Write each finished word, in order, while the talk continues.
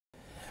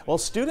Well,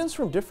 students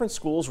from different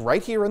schools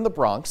right here in the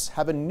Bronx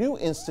have a new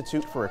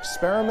institute for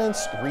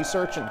experiments,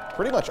 research, and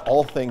pretty much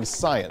all things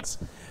science.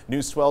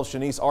 News 12's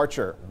Shanice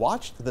Archer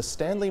watched the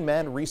Stanley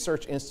Mann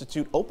Research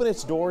Institute open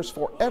its doors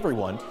for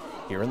everyone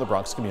here in the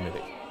Bronx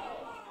community.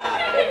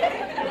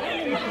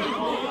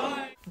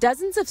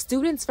 Dozens of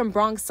students from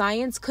Bronx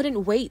Science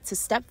couldn't wait to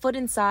step foot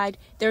inside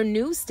their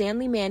new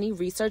Stanley Mann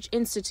Research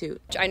Institute.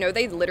 I know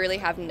they literally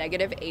have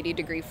negative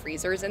 80-degree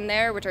freezers in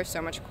there, which are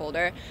so much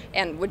colder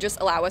and would just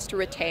allow us to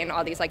retain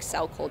all these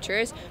cell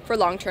cultures for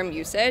long-term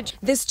usage.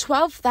 This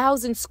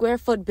 12,000 square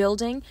foot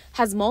building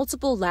has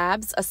multiple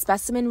labs, a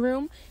specimen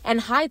room,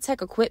 and high-tech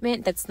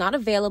equipment that's not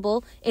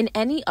available in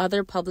any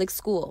other public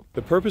school.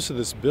 The purpose of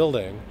this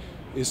building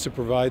is to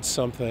provide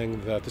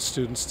something that the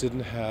students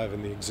didn't have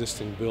in the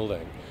existing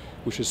building,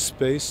 which is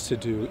space to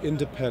do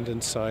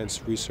independent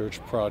science research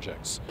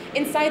projects.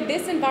 Inside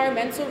this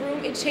environmental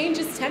room, it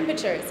changes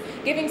temperatures,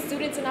 giving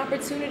students an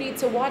opportunity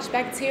to watch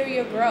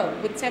bacteria grow,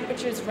 with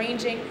temperatures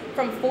ranging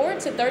from 4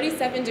 to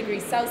 37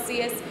 degrees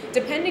Celsius,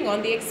 depending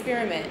on the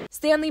experiment.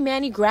 Stanley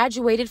Mann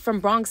graduated from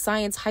Bronx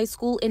Science High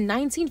School in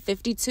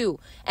 1952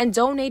 and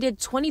donated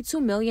 $22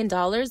 million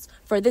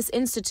for this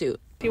institute.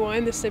 He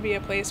wanted this to be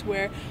a place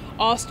where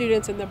all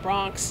students in the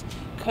Bronx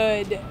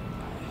could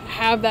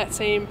have that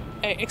same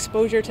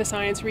exposure to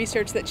science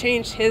research that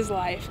changed his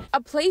life.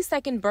 A place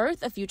that can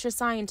birth a future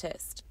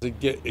scientist.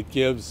 It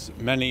gives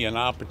many an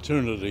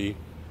opportunity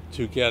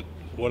to get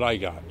what I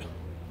got.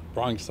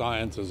 Bronx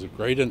Science is a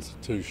great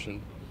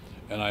institution,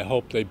 and I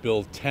hope they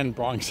build 10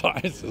 Bronx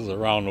Sciences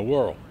around the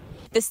world.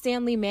 The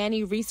Stanley Mann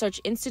Research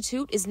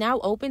Institute is now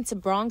open to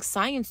Bronx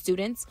Science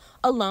students,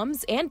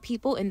 alums, and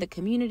people in the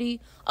community,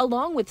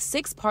 along with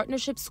 6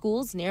 partnership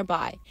schools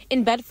nearby.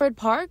 In Bedford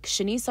Park,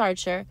 Shanice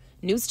Archer,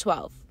 News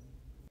 12.